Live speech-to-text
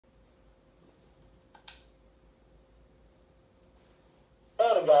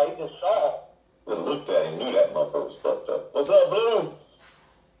other guy, he just saw it. We looked at him, knew that motherfucker was fucked up. What's up, Blue?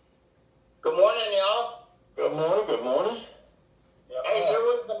 Good morning, y'all. Good morning, good morning. Hey, there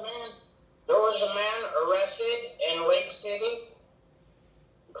was a man arrested in Lake City,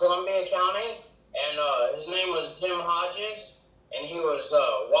 Columbia County, and his name was Jim Hodges, and he was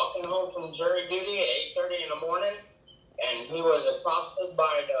walking home from jury duty at 8:30 in the morning, and he was accosted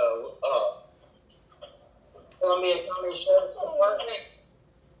by the Columbia County Sheriff's Department,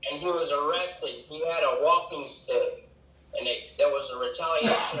 and he was arrested. He had a walking stick, and there was a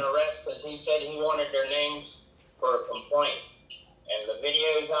retaliation arrest because he said he wanted their names for a complaint. And the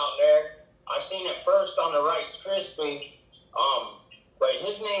video's out there. I seen it first on the Rights Crispy, but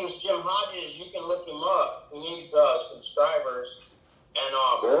his name's Jim Hodges. You can look him up. He needs subscribers. And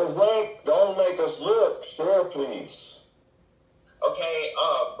Don't make us look. Share, please. Okay,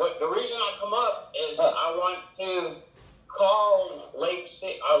 but the reason I come up is I want to call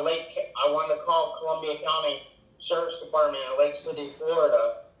I want to call Columbia County Sheriff's Department in Lake City,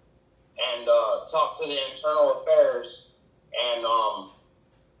 Florida, and talk to the Internal Affairs and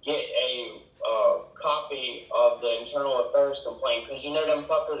get a copy of the Internal Affairs complaint, because you know them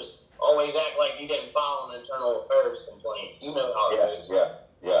fuckers always act like you didn't file an Internal Affairs complaint. You know how it is. Yeah,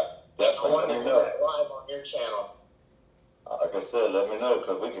 definitely. I want to do that live on your channel. Like I said, let me know,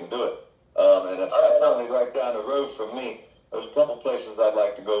 because we can do it. And if that's only right down the road from me, there's a couple places I'd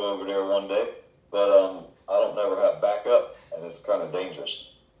like to go over there one day, but I don't never have backup, and it's kind of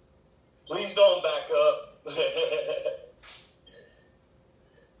dangerous. Please don't back up.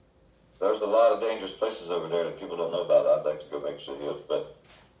 There's a lot of dangerous places over there that people don't know about. I'd like to go make videos, but,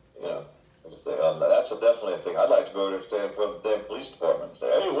 you know, like I say, that's definitely a thing. I'd like to go over there and stand in front of the damn police department and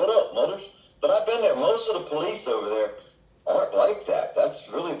say, hey, what up, mothers? But I've been there. Most of the police over there aren't like that. That's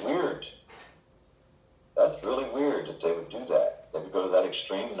really weird. That's really weird that they would do that. They would go to that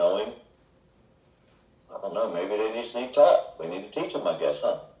extreme knowing, I don't know, maybe they just need taught. We need to teach them, I guess,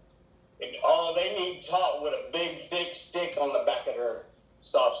 huh? Oh, they need taught with a big, thick stick on the back of their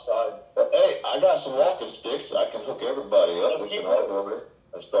soft side. But hey, I got some walking sticks. I can hook everybody up. We can all go over there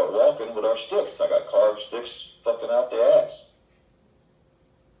and start walking with our sticks. I got carved sticks fucking out the ass.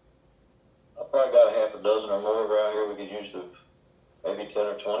 I probably got a half a dozen or more around here we could use to, maybe 10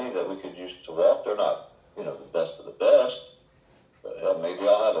 or 20 that we could use to walk. They're not, you know, the best of the best. But hell, maybe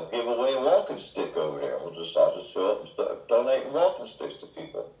I'll have a giveaway walking stick over there. I'll just show up and start donating walking sticks to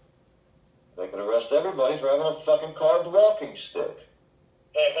people. They can arrest everybody for having a fucking carved walking stick.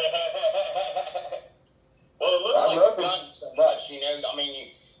 Well, it looks like a gun so much, you know. I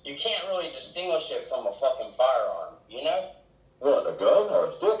mean, you can't really distinguish it from a fucking firearm, you know? What, a gun or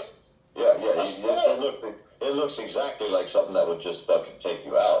a stick? Yeah. It looks exactly like something that would just fucking take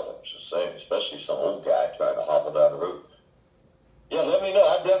you out. I'm just saying, especially some old guy trying to hobble down the road. Yeah, let me know.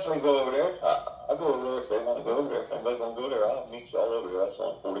 I'll definitely go over there. I'll go over there if they want to go over there. If anybody want to go there, I'll meet you all over there. That's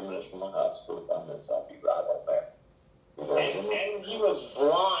only 40 minutes from my house. 45 minutes, I'll be right on there. And he was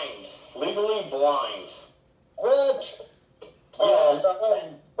blind, legally blind. What? Oh,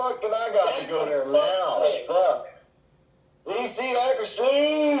 fucking I got to go there now. Fuck. DC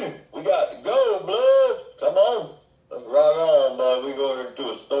accuracy. We got to go, blood. Come on. Let's rock on, bud. We go over there and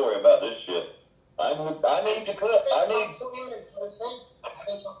do a story about this shit. I need to cut.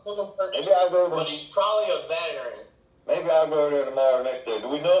 Maybe I'll go over. But he's probably a veteran. Maybe I'll go over there tomorrow or next day. Do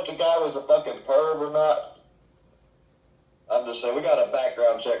we know if the guy was a fucking perv or not? I'm just saying, we got to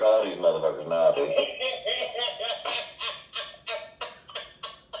background check all these motherfuckers nowadays.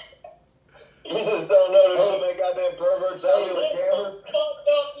 You just don't know there's so many goddamn perverts out here with cameras.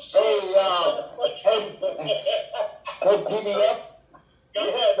 Hey, TDF?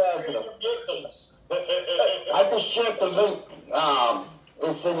 I just shared the link.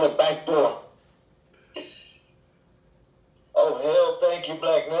 It's in the back door. Oh, hell, thank you,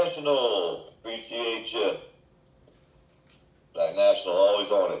 Black National. Appreciate you. Black National, always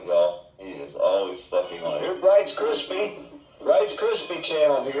on it, y'all. He is always fucking on it. Here's Rights Crispy. Rights Crispy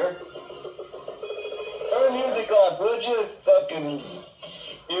channel here. Turn music off, would you? Fucking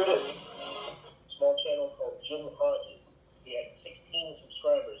mute it. Small channel called Jim Hodges. He had 16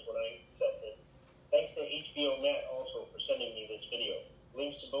 subscribers when I accepted. Thanks to HBO Matt also for sending me this video.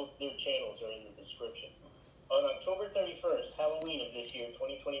 Links to both their channels are in the description. On October 31st, Halloween of this year,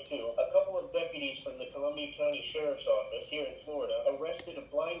 2022, a couple of deputies from the Columbia County Sheriff's Office here in Florida arrested a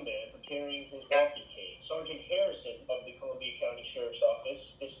blind man for carrying his walking cane. Sergeant Harrison of the Columbia County Sheriff's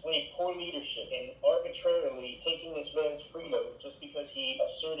Office displayed poor leadership in arbitrarily taking this man's freedom just because he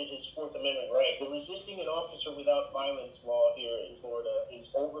asserted his Fourth Amendment right. The resisting an officer without violence law here in Florida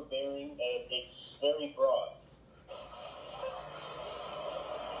is overbearing and it's very broad.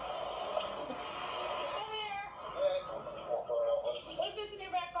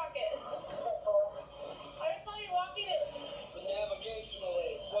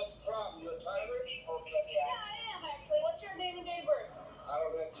 timer? Yeah, I am actually. What's your name and date of birth? I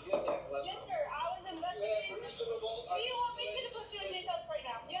don't have to get that, bless Yes, you. sir. I was investigating. You have reasonable. Do you want me to put you in handcuffs right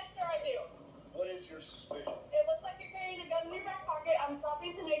now? Yes, sir, I do. What is your suspicion? It looks like you're carrying a gun in your back pocket. I'm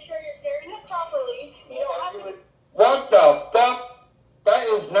stopping to make sure you're carrying it properly. You don't have to. What the fuck? That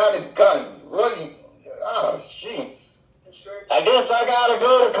is not a gun. What? Oh, jeez. I guess I gotta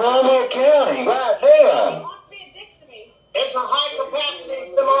go to Columbia County. God damn. You don't have to be a dick to me. It's a high capacity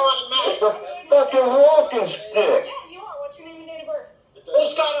semi-automatic. It's a fucking walking stick. Yeah, you are. What's your name and date of birth?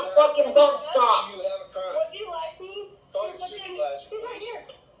 This got a fucking bump stop. You have a crime. What do you like me? Call your What's your name? supervisor, He's right please. here.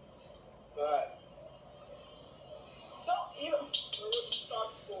 Alright. Don't you? What you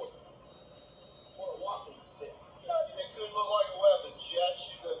stopped for? For a walking stick. So, It could look like a weapon. She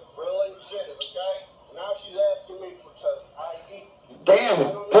asked you to really present it, okay? Now she's asking me for ID. Damn,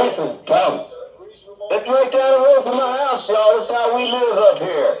 this is dumb. Reasonable. It's right down the road from my house, y'all. That's how we live up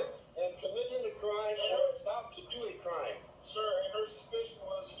here. And committing a crime or stop to do a crime. Sir, and her suspicion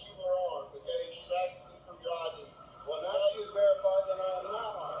was that you were armed, okay? She's asking you for your ID. Well, now she has verified that I am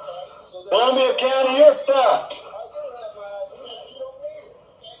not armed, okay? So that Columbia County, you're fucked. I do have my ID, but you don't need it,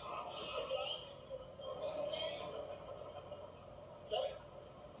 okay? Okay?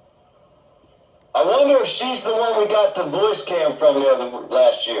 I wonder if she's the one we got the voice cam from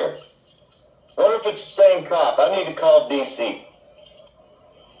last year. I wonder if it's the same cop. I need to call DC.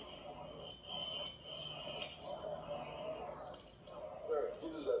 Sir, who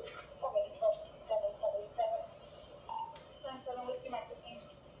is that? 7 Whiskey Mike 15.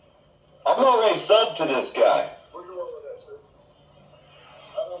 I'm already subbed to this guy. Where's your wallet at, sir?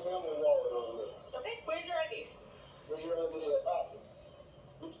 I don't have my wallet on there. It's okay. Where's your ID? Where's your ID at? Pocket.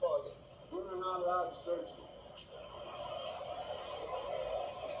 Which pocket? You're not allowed to search it.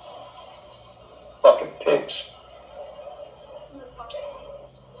 Fucking pigs. It's in this pocket.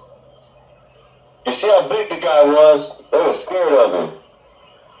 You see how big the guy was? They were scared of him.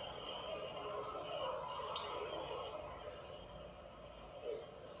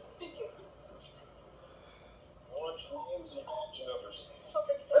 Thank you. I want your names and badge numbers.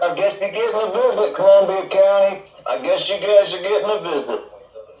 I guess you're getting a visit, Columbia County. I guess you guys are getting a visit.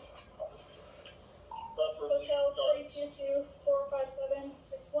 Hotel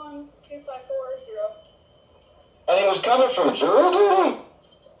 322-457-6125440. And he was coming from jury duty?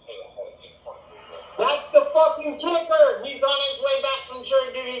 That's the fucking kicker. He's on his way back from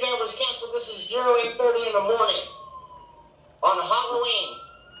jury duty that was canceled. This is 08:30 in the morning on Halloween.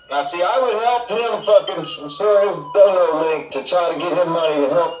 Now, see, I would help him fucking share his donor link to try to get him money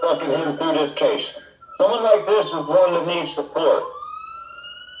to help fucking him through this case. Someone like this is one that needs support.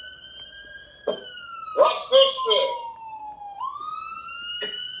 Watch this shit.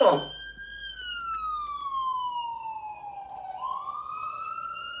 Oh.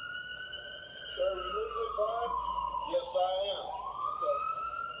 Sir, are you legally blind? Yes, I am.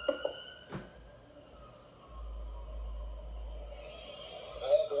 I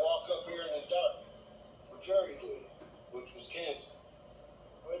had to walk up here in the dark for jury duty, which was canceled.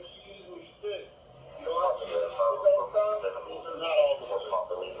 Why'd you usually stick? You don't have to get a stick all the time? Not all the time.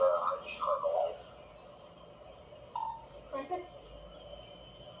 26.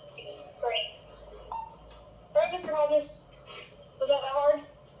 Great. Alright, Mr. Hodges. Was that hard?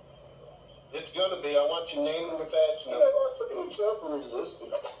 It's gonna be. I want your name and your badge number. You don't forget yourself and resisting.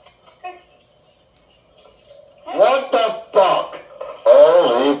 Okay. What the fuck?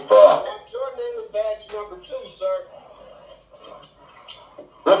 Holy I fuck. want your name and badge number too, sir.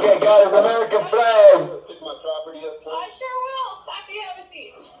 Look, I got an American flag. Pick my property up, I please. sure will. After you have a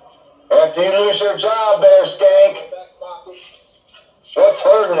seat. After you lose your job there, skank. Back pocket. What's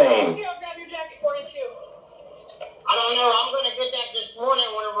her name? Here, I'll grab your jacket for you, too. I don't know. I'm going to get that this morning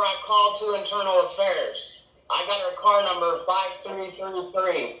whenever I call to Internal Affairs. I got her car number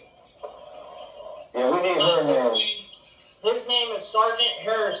 5333. Yeah, we need her name. His name is Sergeant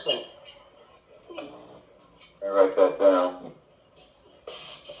Harrison. I write that down.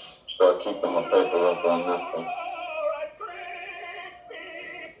 Start keeping my paperwork on this one.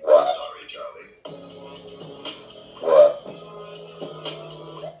 What? Sorry, Charlie. What?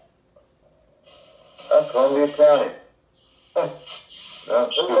 That's Columbia County. That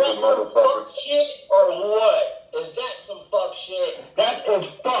Is stupid that some fuck motherfucker. shit or what? Is that some fuck shit? That is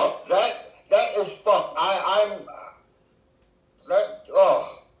fuck. That is fuck.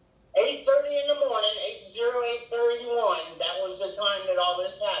 Oh. 8:30 in the morning, 8:08:31. That was the time that all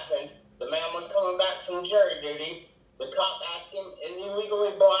this happened. The man was coming back from jury duty. The cop asked him, "Is he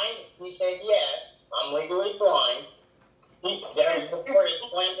legally blind?" He said, "Yes, I'm legally blind." That was before he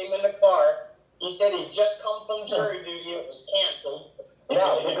slammed him in the car. He said he'd just come from jury duty. It was canceled.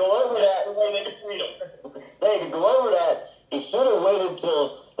 Now, to go over that, the way they can treat them. hey, to go over that, he should have waited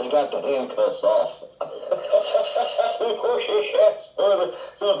till they got the handcuffs off.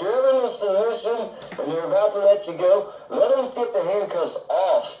 So if you're ever in this position and they're about to let you go, let them get the handcuffs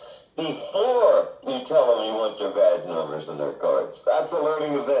off before you tell them you want their badge numbers and their cards. That's a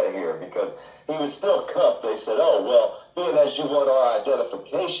learning event here, because he was still cuffed. They said, oh, well, being as you want our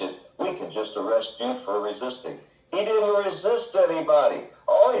identification, we can just arrest you for resisting. He didn't resist anybody.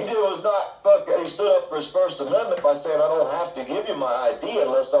 All he did was not fuck. He stood up for his First Amendment by saying, I don't have to give you my ID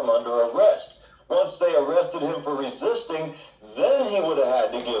unless I'm under arrest. Once they arrested him for resisting, then he would have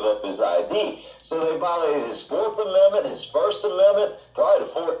had to give up his ID. So they violated his Fourth Amendment, his First Amendment, probably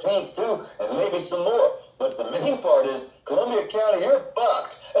the 14th too, and maybe some more. But the main part is, Columbia County, you're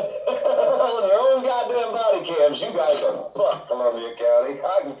fucked. On your own goddamn body cams, you guys are fucked, Columbia County.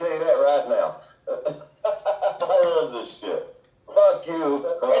 I can tell you that right now. I love this shit. Fuck you.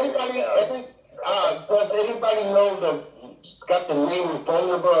 Does anybody know got the name and phone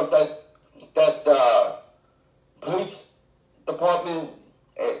number of that police department?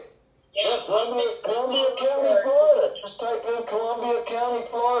 Yeah, Columbia County, Florida. Just type in Columbia County,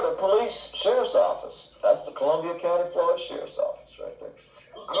 Florida Police Sheriff's Office. That's the Columbia County, Florida Sheriff's Office right there.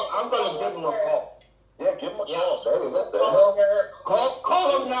 I'm going to give them a call. Yeah, give them a call.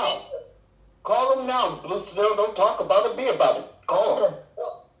 Call them now. Call them now. Blue Still, don't talk about it. Be about it. Call them.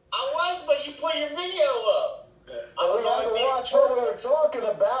 I was, but you put your video up. We had to watch what we were talking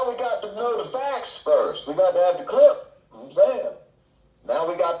about. We got to know the facts first. We got to have the clip. I'm saying. Now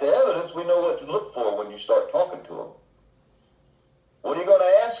we got the evidence. We know what to look for when you start talking to them. What are you going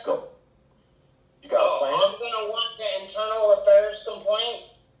to ask them? You got a plan? I'm going to want the internal affairs complaint.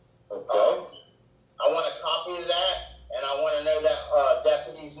 Okay. I want a copy of that, and I want to know that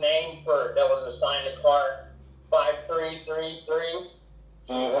deputy's name that was assigned to car 5333.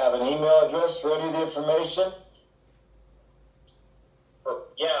 Do you have an email address for any of the information?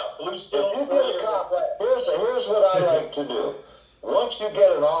 Blue Steel. Here's what I like to do. Once you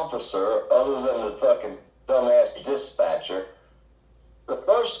get an officer, other than the fucking dumbass dispatcher, the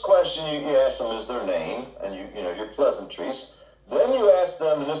first question you ask them is their name and your pleasantries. Then you ask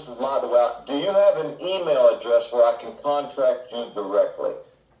them, and this is the way, do you have an email address where I can contact you directly?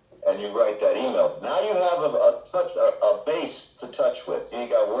 And you write that email. Now you have a base to touch with. You ain't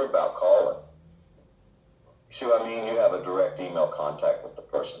got to worry about calling. You see what I mean? You have a direct email contact with the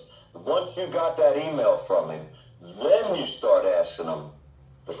person. Once you got that email from him, then you start asking them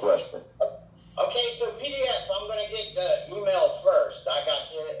the questions. Okay, so PDF, I'm going to get the email first. I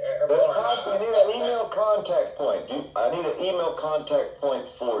got you. I need an email contact point. I need an email contact point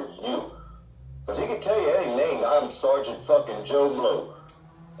for you. Because he can tell you any name. I'm Sergeant fucking Joe Blow.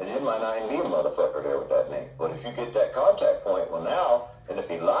 And it might not even be a motherfucker there with that name. But if you get that contact point, well now, and if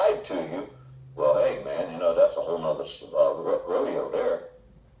he lied to you, well, hey, man, that's a whole nother rodeo there.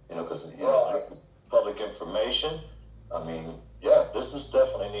 Because, this is public information. I mean, yeah, this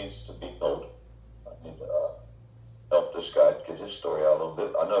definitely needs to be told. I need to help this guy get his story out a little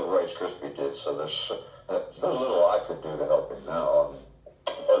bit. I know Rice Krispie did, so there's little I could do to help him now.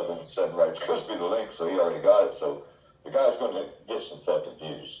 My husband sent Rice Krispie the link, so he already got it. So the guy's going to get some fucking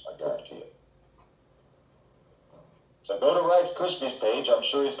views, I guarantee it. So go to Rice Krispie's page. I'm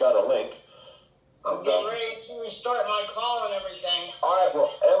sure he's got a link. I'm getting ready to start my call and everything. All right,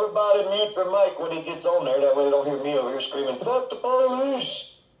 well, everybody mute their mic when he gets on there. That way they don't hear me over here screaming, fuck the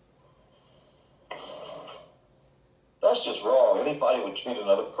police. That's just wrong. Anybody would treat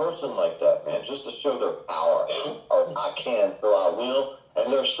another person like that, man, just to show their power. Or I can, so I will.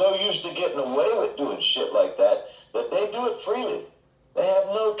 And they're so used to getting away with doing shit like that they do it freely. They have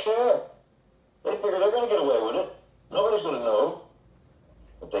no care. They figure they're going to get away with it. Nobody's going to know.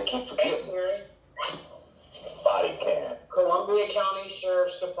 But they keep forgetting. Hey, Siri. Body cam. Columbia County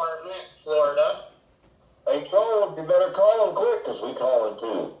Sheriff's Department, Florida. Hey, Troll, you better call them quick, because we calling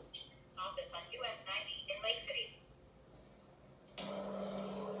too. Office on US 90 in Lake City.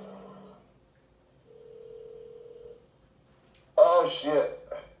 Oh, shit.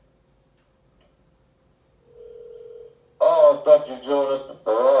 Oh, I thought you joined us at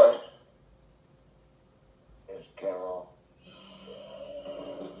Ferrari. Here's Carol.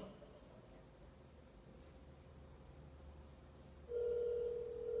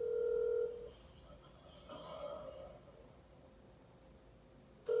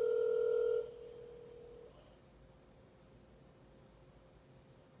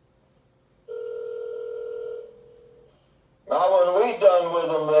 Not when we done with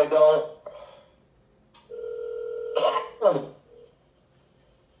them, they don't.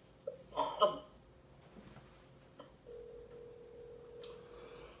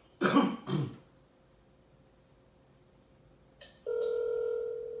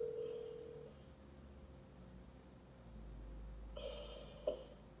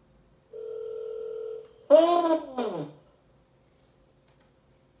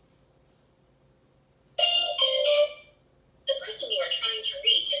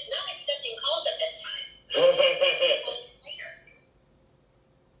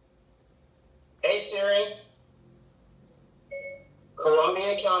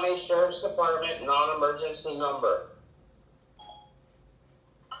 County Sheriff's Department non-emergency number.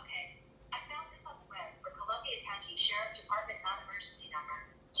 Okay. I found this on the web for Columbia County Sheriff Department non-emergency number.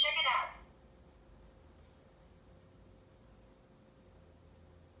 Check it out.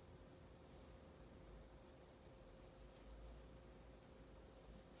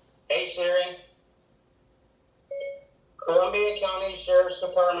 Hey Siri. Columbia County Sheriff's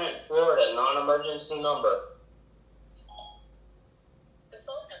Department, Florida, non-emergency number. The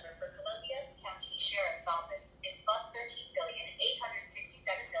phone number for Columbia County Sheriff's Office is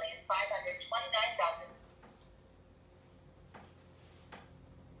 +13,867,529,000.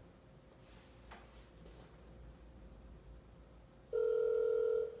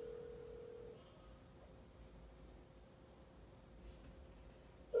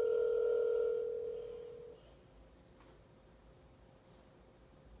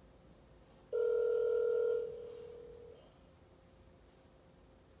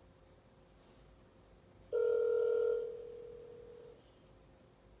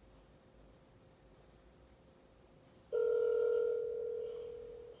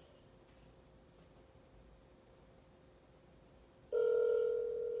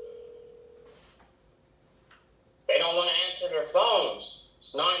 They don't want to answer their phones.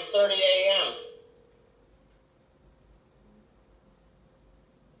 It's 9:30 a.m.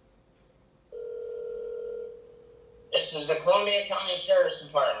 This is the Columbia County Sheriff's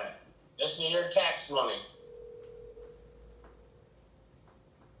Department. This is your tax money.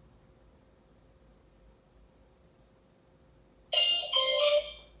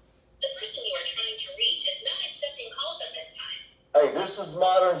 The person you are trying to reach is not accepting calls at this time. Hey, this is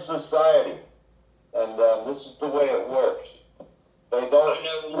modern society, and this is the way it works. They don't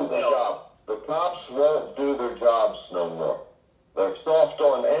do their job. The cops won't do their jobs no more. They're soft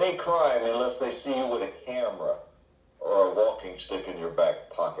on any crime unless they see you with a camera or a walking stick in your back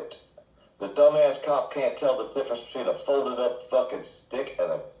pocket. The dumbass cop can't tell the difference between a folded up fucking stick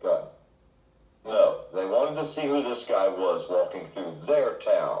and a gun. No, they wanted to see who this guy was walking through their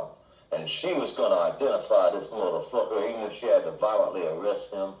town, and she was going to identify this motherfucker even if she had to violently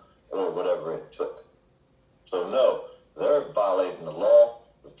arrest him or whatever it took. So no, they're violating the law,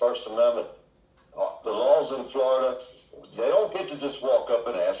 the First Amendment, the laws in Florida. They don't get to just walk up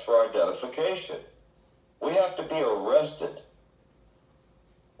and ask for identification. We have to be arrested.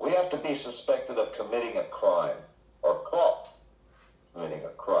 We have to be suspected of committing a crime or caught committing a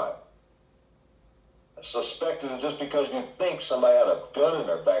crime. Suspected just because you think somebody had a gun in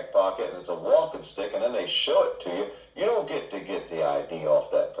their back pocket and it's a walking stick and then they show it to you, you don't get to get the ID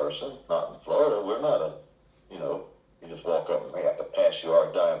off that person. Not in Florida. We're not a, you just walk up and we have to pass you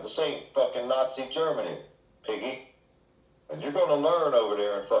our dime. This ain't fucking Nazi Germany, piggy. And you're going to learn over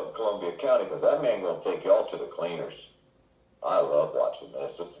there in fucking Columbia County because that man going to take y'all to the cleaners. I love watching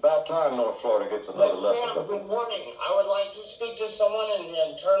this. It's about time North Florida gets another lesson. Good morning. I would like to speak to someone in the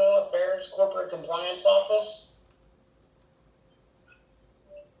Internal Affairs Corporate Compliance Office.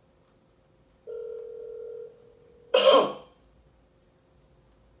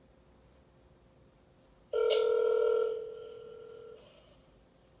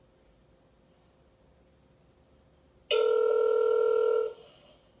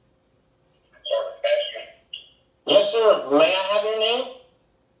 Yes, sir. May I have your name?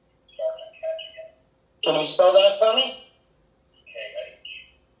 Can you spell that for me?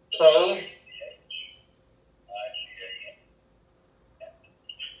 K.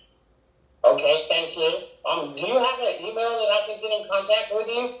 Okay, thank you. Do you have an email that I can get in contact with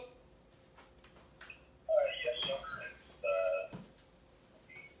you? Yes, sir.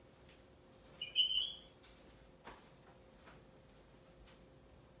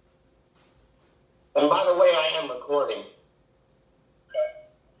 And by the way, I am recording.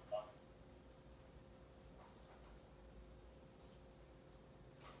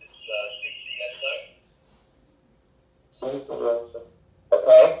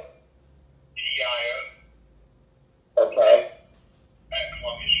 Okay. TIO Okay. at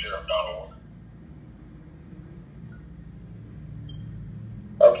ColumbiaSheriff.org.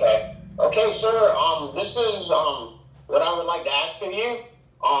 Okay. Okay, sir. This is what I would like to ask of you.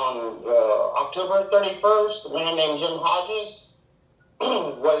 On October 31st, a man named Jim Hodges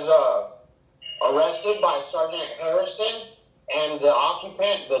was arrested by Sergeant Harrison and the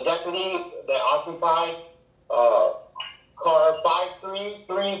occupant, the deputy that occupied car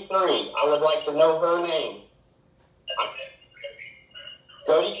 5333. I would like to know her name.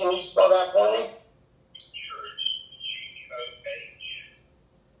 Cody, can you spell that for me? Sure, it's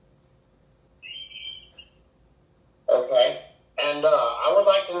GOHDE. Okay. And I would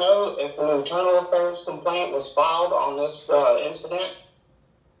like to know if an internal affairs complaint was filed on this incident.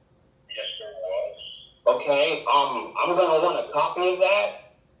 Okay, I'm gonna want a copy of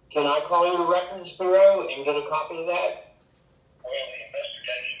that. Can I call your records bureau and get a copy of that? Well, the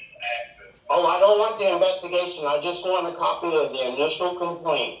investigation is active. Oh, I don't want the investigation. I just want a copy of the initial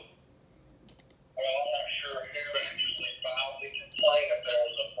complaint. Well, I'm not sure who actually filed the complaint, if there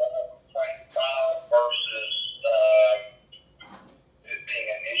was a formal complaint filed versus it being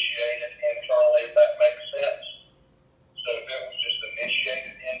initiated internally, if that makes sense. So if it was just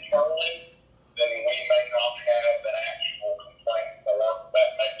initiated internally, then we may not have an actual complaint form, if that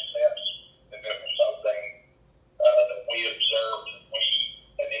makes sense. If it was something that we observed and we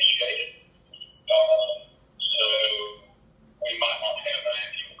initiated. So we might not have an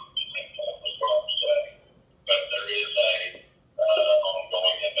actual complaint form, is what I'm saying. But there is a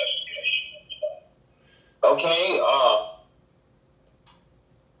ongoing investigation into that. Okay,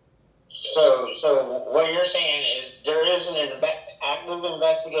 so what you're saying is there is an active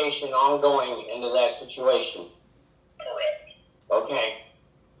investigation ongoing into that situation. Correct. Okay.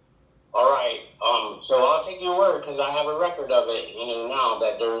 All right. So I'll take your word because I have a record of it, now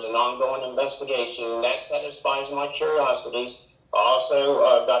that there's an ongoing investigation. That satisfies my curiosities. I also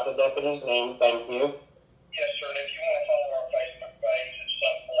got the deputy's name. Thank you. Yes, sir. And if you want to follow our Facebook page at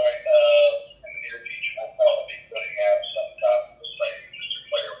some point in the near future, we'll probably be putting out some type of a statement just to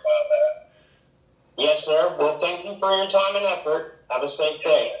clarify that. Yes, sir. Well, thank you for your time and effort. Have a safe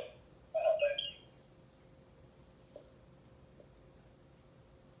day. Thank you.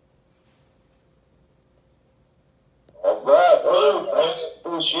 All right, Blue. Thanks.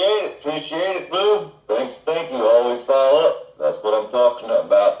 Appreciate it, Blue. Thank you. Always follow up. That's what I'm talking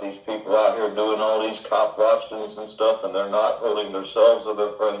about. These people out here doing all these cop watchings and stuff, and they're not holding themselves or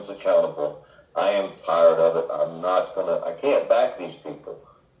their friends accountable. I am tired of it. I can't back these people.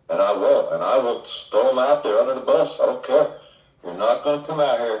 And I won't. And I will throw them out there under the bus. I don't care. You're not going to come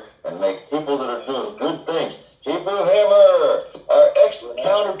out here and make people that are doing good things. Hebrew Hammer, our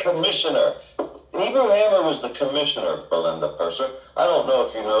ex-county commissioner. Hebrew Hammer was the commissioner for Belinda Purser. I don't know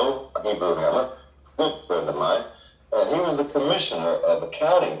if you know Hebrew Hammer, good friend of mine. And he was the commissioner of a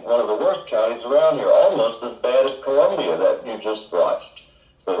county, one of the worst counties around here, almost as bad as Columbia that you just watched.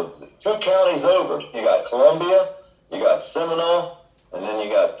 So 2 counties over, you got Columbia, you got Seminole, and then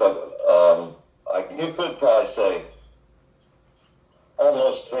you got, you could probably say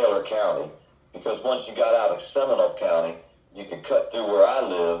almost Taylor County, because once you got out of Seminole County, you could cut through where I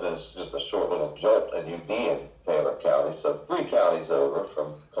live, and it's just a short little jolt, and you'd be in Taylor County. So 3 counties over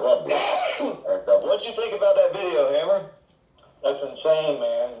from Columbia. And what'd you think about that video, Hammer? That's insane,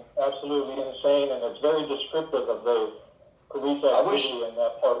 man. Absolutely insane, and it's very descriptive of the police activity in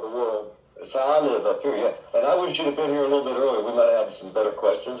that part of the world. That's how I live up here, yeah. And I wish you'd have been here a little bit earlier. We might have had some better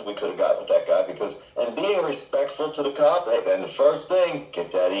questions we could have got with that guy, and being respectful to the cop, and the first thing,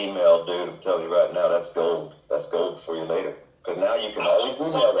 get that email, dude. I'm telling you right now, that's gold. That's gold for you later. Because now you can always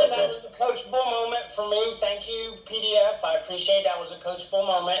email that That was a coachable moment for me. Thank you, PDF. I appreciate that was a coachable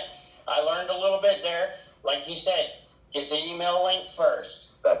moment. I learned a little bit there. Like you said, get the email link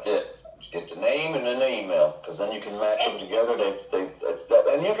first. That's it. Get the name and then the email, because then you can match them together.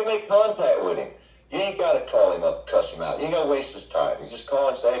 And you can make contact with him. You ain't got to call him up, cuss him out. You ain't got to waste his time. You just call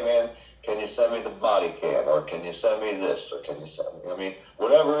and say, hey, man, can you send me the body cam, or can you send me this, or can you send me,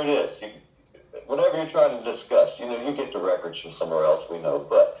 whatever it is. Whatever you're trying to discuss, you get the records from somewhere else, we know.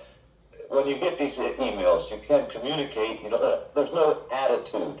 But when you get these emails, you can communicate. There's no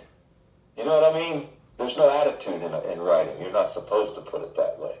attitude. You know what I mean? There's no attitude in writing. You're not supposed to put it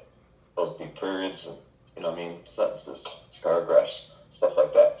that way. It's supposed to be periods and, sentences, paragraphs, stuff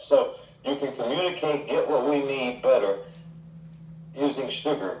like that. So you can communicate, get what we need better using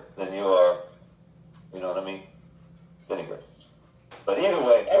sugar than you are, vinegar. But either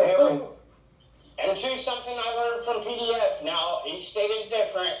way, and two, something I learned from PDF. Now, each state is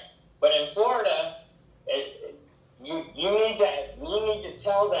different, but in Florida, you need to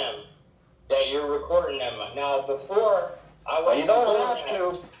tell them that you're recording them. Now, before I was, you don't have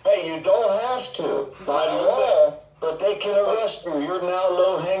to. Hey, you don't have to by law, but they can arrest you. You're now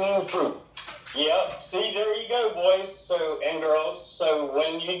low-hanging fruit. Yep. See, there you go, boys and girls. So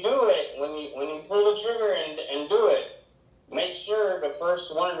when you do it, when you pull the trigger and do it, make sure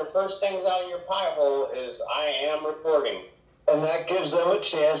one of the first things out of your pie hole is I am recording. And that gives them a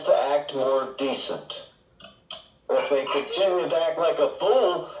chance to act more decent. If they continue to act like a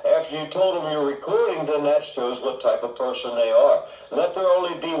fool after you told them you're recording, then that shows what type of person they are. Let there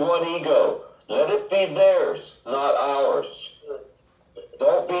only be one ego. Let it be theirs, not ours.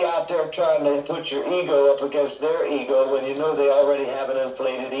 Don't be out there trying to put your ego up against their ego when you know they already have an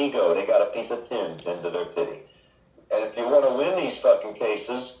inflated ego. They got a piece of tin pinned to their titty. And if you want to win these fucking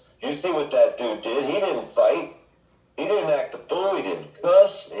cases, You see what that dude did? He didn't fight. He didn't act a fool. He didn't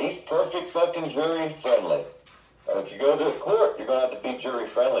cuss. He's perfect fucking jury friendly. If you go to a court, you're going to have to be jury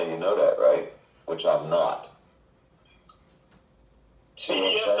friendly. You know that, right? Which I'm not.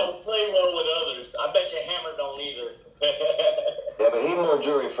 See, you don't play well with others. I bet you Hammer don't either. Yeah, but he's more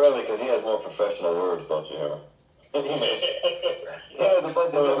jury friendly because he has more professional words, don't you, Hammer? He has a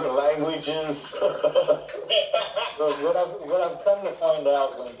bunch of different languages. What I've come to find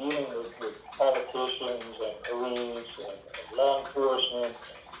out when dealing with politicians and police and law enforcement,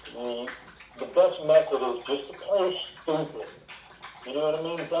 the best method is just to play stupid. You know what I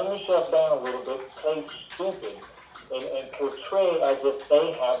mean? Dumb yourself down a little bit, play stupid, and portray as if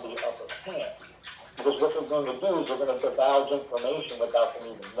they have the upper hand. Because what they're going to do is they're going to divulge information without them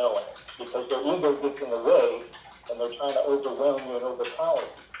even knowing it. Because their ego gets in the way, and they're trying to overwhelm you and overpower you.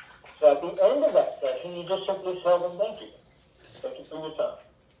 So at the end of that session, you just simply tell them, thank you. Thank you for your time.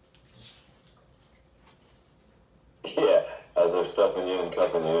 Yeah, as they're stuffing you and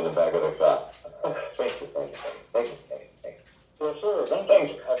cuffing you in the back of their car. Thank you, thank you, thank you, thank you, thank you. Yes, sir.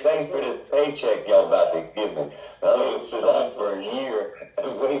 Thanks for this paycheck y'all about to give me. I'm going to sit on for a year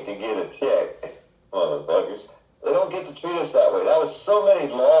and wait to get a check. Motherfuckers. They don't get to treat us that way. That was so many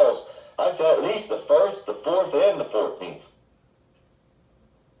laws. I'd say at least the 1st, the 4th, and the 14th.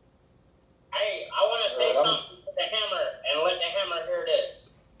 Hey, I want to say something to the Hammer and let the Hammer hear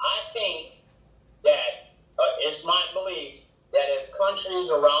this. I think that it's my belief that if countries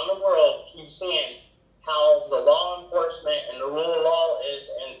around the world keep seeing how the law enforcement and the rule of law is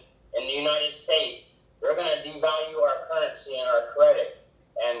in the United States, they're going to devalue our currency and our credit.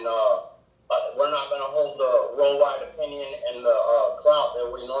 And we're not going to hold the worldwide opinion and the clout that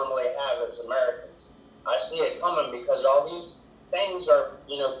we normally have as Americans. I see it coming because all these things are,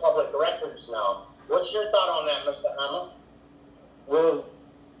 public records now. What's your thought on that, Mr. Hammer? Well,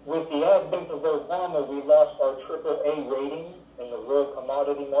 with the advent of Obama, we lost our AAA rating in the world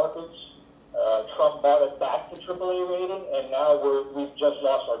commodity markets. Trump brought it back to AAA rating, and now we've just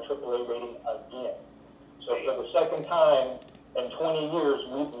lost our AAA rating again. So for the second time in 20 years,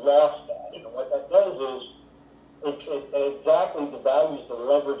 we've lost that. And what that does is it exactly devalues the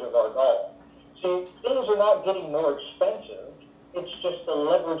leverage of our dollar. See, things are not getting more expensive. It's just the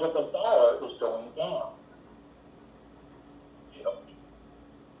leverage of the dollar is going down.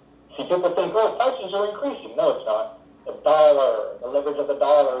 See, people think, oh, prices are increasing. No, it's not. The leverage of the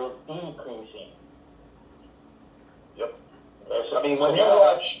dollar is decreasing. Yep. I mean, when you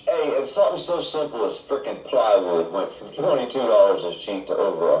watch, and something so simple as frickin' plywood went from $22 a sheet to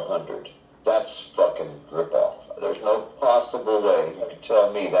over $100. That's fucking rip-off. There's no possible way you can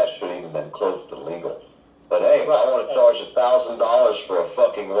tell me that should even been close to legal. But hey, if I want to charge $1,000 for a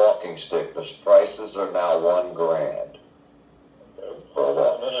fucking walking stick, the prices are now $1,000 for a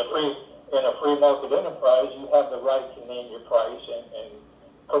walking stick. In a free market enterprise, you have the right to name your price and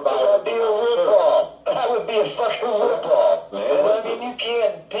provide. That would be a rip-off. That would be a fucking rip-off, man. I mean, you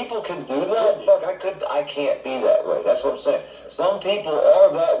can't. People can do that. Fuck, I can't be that way. That's what I'm saying. Some people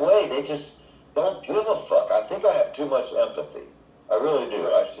are that way. They just don't give a fuck. I think I have too much empathy. I really do.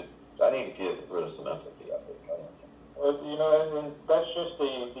 I need to get rid of some empathy. I think. Well, and that's just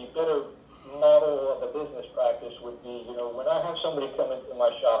the better model of a business practice would be, when I have somebody come into my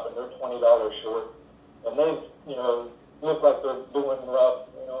shop and they're $20 short, and they, look like they're doing rough,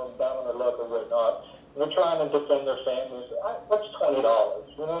 down on their luck or whatnot, and they're trying to defend their families. What's $20? You know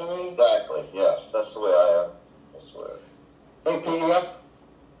what I mean? Exactly. Yeah, that's the way I am. That's the way. Hey, PF?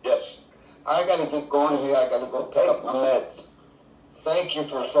 Yes. I gotta get going here. I gotta go pick up my meds. Thank you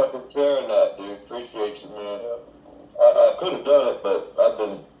for fucking sharing that, dude. Appreciate you, man. I could have done it, but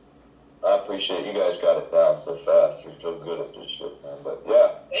I appreciate you guys got it down so fast. You're so good at this shit, man. But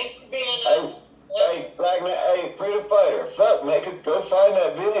yeah. Thanks for being Hey, Black man, hey, Freedom Fighter, fuck, go find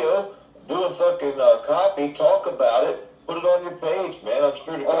that video, do a fucking copy, talk about it, put it on your page, man. I'm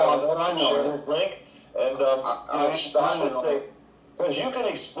sure to share this link, and stop and say, because you can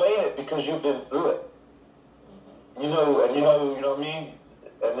explain it because you've been through it. You know what I mean?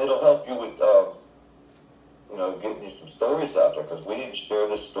 And it'll help you with, getting you some stories out there, because we need to share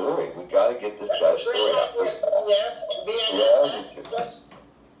this story. We got to get this guy's story out there. Yes,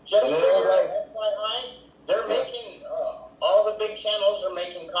 just for your FYI, they're making, all the big channels are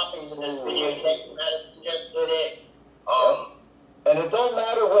making copies of this video. James Madison just did it. And it don't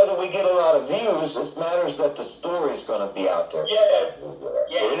matter whether we get a lot of views, it matters that the story's going to be out there. Yes. So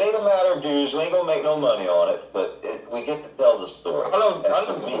it ain't a matter of views, we ain't going to make no money on it, but we get to tell the story. I don't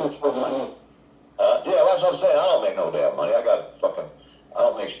mean it's for money. Yeah, that's what I'm saying. I don't make no damn money. I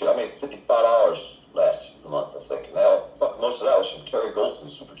don't make shit. I made $55 last month, I think. And now, fuck, most of that was from Terry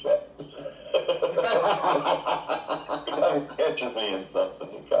Golston's super chat. He catches me in something.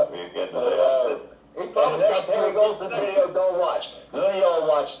 He got me again today. He probably the next got Terry Golston video, don't watch. None of y'all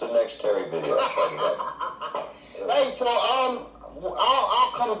watch the next Terry video. Hey, so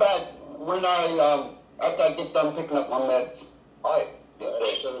I'll come back when after I get done picking up my meds. All right.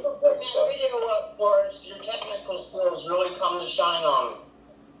 Thanks for putting that video up for us. Your technical skills really come to shine on.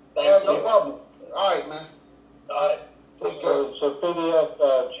 Yeah, no problem. All right, man. All right. Take care. So PDF,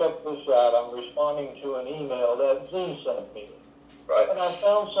 check this out. I'm responding to an email that Z sent me. Right. And I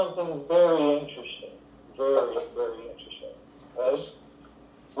found something very interesting. Very, very